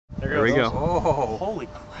There we go. Oh, Holy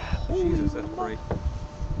crap. Jesus, that's pretty.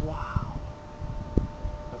 Wow.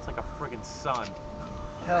 That's like a friggin' sun.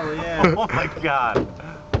 Hell yeah. Oh my god.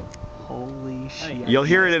 Holy shit. You'll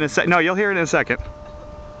hear it in a sec. No, you'll hear it in a second.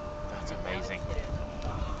 That's amazing.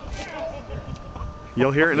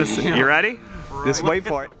 You'll hear it in a second. You ready? Just wait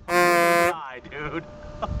for it. Hi, dude.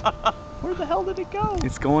 Where the hell did it go?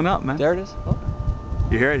 It's going up, man. There it is. Oh.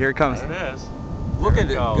 You hear it? Here it comes. There it is. Look There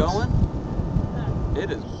at it goes. going. It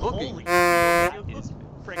is booking. Holy that is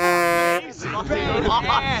friggin' amazing.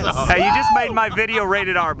 Awesome. Hey, you just made my video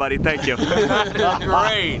rated R, buddy. Thank you. That's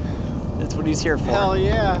great. That's what he's here for. Hell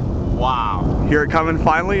yeah. Wow. Hear it coming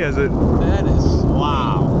finally as it. That is.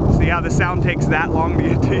 Wow. See how the sound takes that long to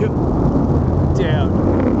get to you?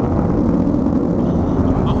 Dude.